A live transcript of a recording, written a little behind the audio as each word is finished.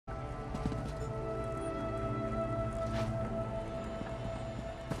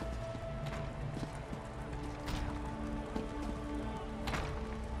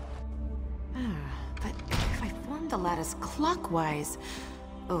the lattice clockwise.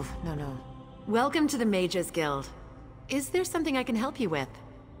 Oh, no. Welcome to the Mages Guild. Is there something I can help you with?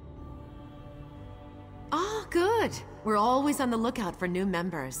 Oh, good. We're always on the lookout for new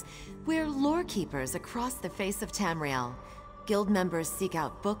members. We're lore keepers across the face of Tamriel. Guild members seek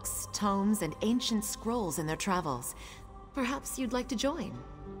out books, tomes, and ancient scrolls in their travels. Perhaps you'd like to join.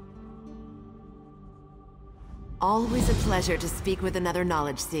 Always a pleasure to speak with another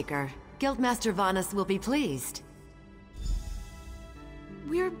knowledge seeker. Guildmaster Vanus will be pleased.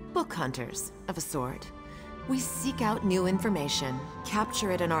 We're book hunters, of a sort. We seek out new information,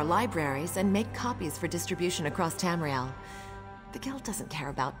 capture it in our libraries, and make copies for distribution across Tamriel. The Guild doesn't care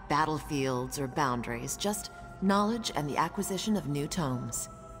about battlefields or boundaries, just knowledge and the acquisition of new tomes.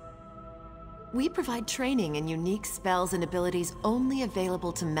 We provide training in unique spells and abilities only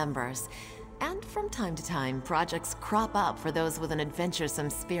available to members, and from time to time, projects crop up for those with an adventuresome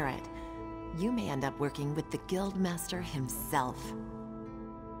spirit. You may end up working with the Guildmaster himself.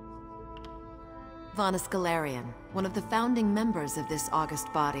 Vanus Galarian, one of the founding members of this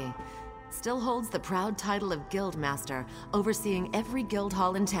august body, still holds the proud title of Guildmaster, overseeing every guild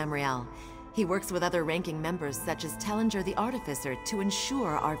hall in Tamriel. He works with other ranking members such as Tellinger the Artificer to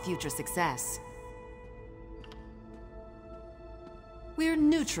ensure our future success. We're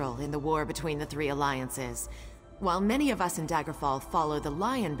neutral in the war between the three alliances. While many of us in Daggerfall follow the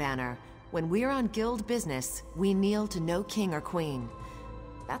Lion Banner, when we're on guild business, we kneel to no king or queen.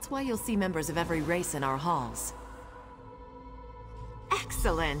 That's why you'll see members of every race in our halls.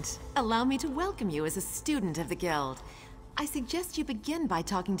 Excellent! Allow me to welcome you as a student of the Guild. I suggest you begin by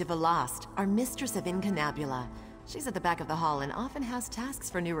talking to Velast, our mistress of Incunabula. She's at the back of the hall and often has tasks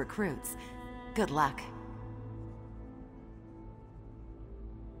for new recruits. Good luck.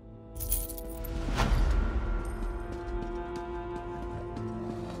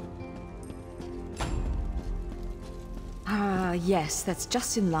 Yes, that's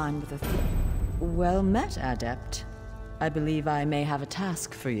just in line with the... Well met, Adept. I believe I may have a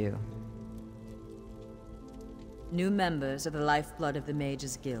task for you. New members are the lifeblood of the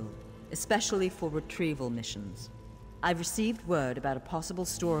Mages Guild, especially for retrieval missions. I've received word about a possible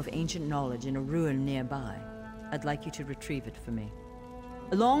store of ancient knowledge in a ruin nearby. I'd like you to retrieve it for me.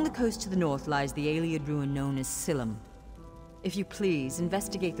 Along the coast to the north lies the Ayleid ruin known as Silum. If you please,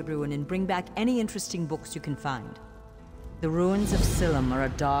 investigate the ruin and bring back any interesting books you can find. The ruins of Silum are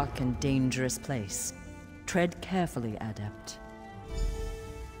a dark and dangerous place. Tread carefully, Adept.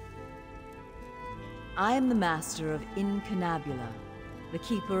 I am the master of Incunabula, the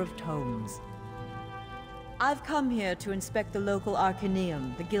keeper of tomes. I've come here to inspect the local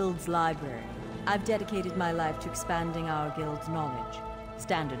Arcaneum, the Guild's library. I've dedicated my life to expanding our Guild's knowledge.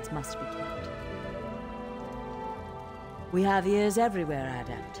 Standards must be kept. We have ears everywhere,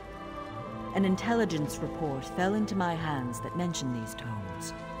 Adept. An intelligence report fell into my hands that mentioned these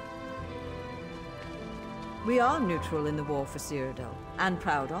tomes. We are neutral in the war for Cyrodiil, and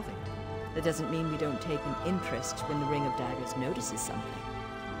proud of it. That doesn't mean we don't take an interest when the Ring of Daggers notices something.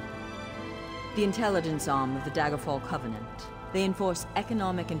 The intelligence arm of the Daggerfall Covenant. They enforce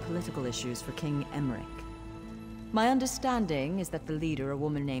economic and political issues for King Emmerich. My understanding is that the leader, a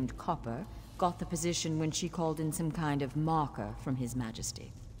woman named Copper, got the position when she called in some kind of marker from His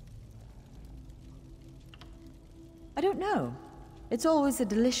Majesty. I don't know. It's always a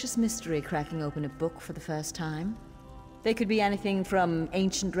delicious mystery cracking open a book for the first time. They could be anything from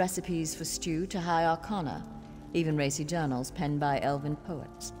ancient recipes for stew to high arcana, even racy journals penned by elven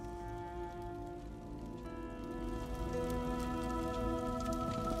poets.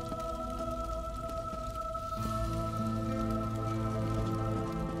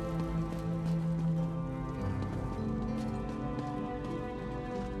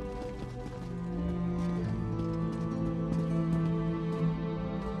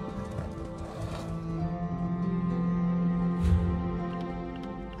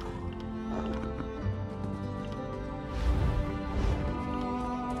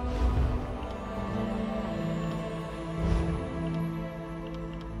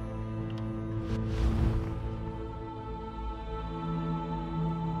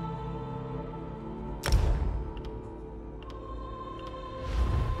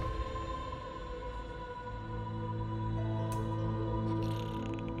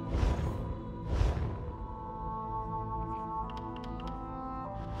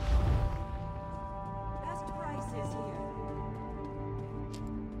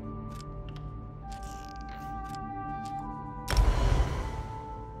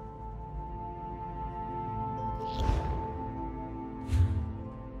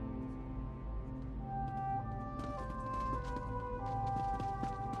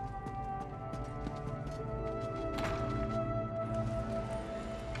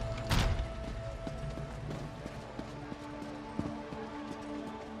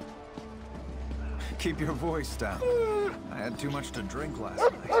 Keep your voice down. I had too much to drink last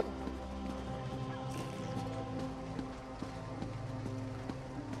night.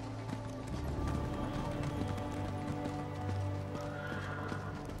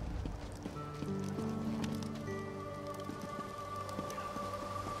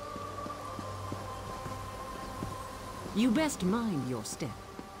 You best mind your step.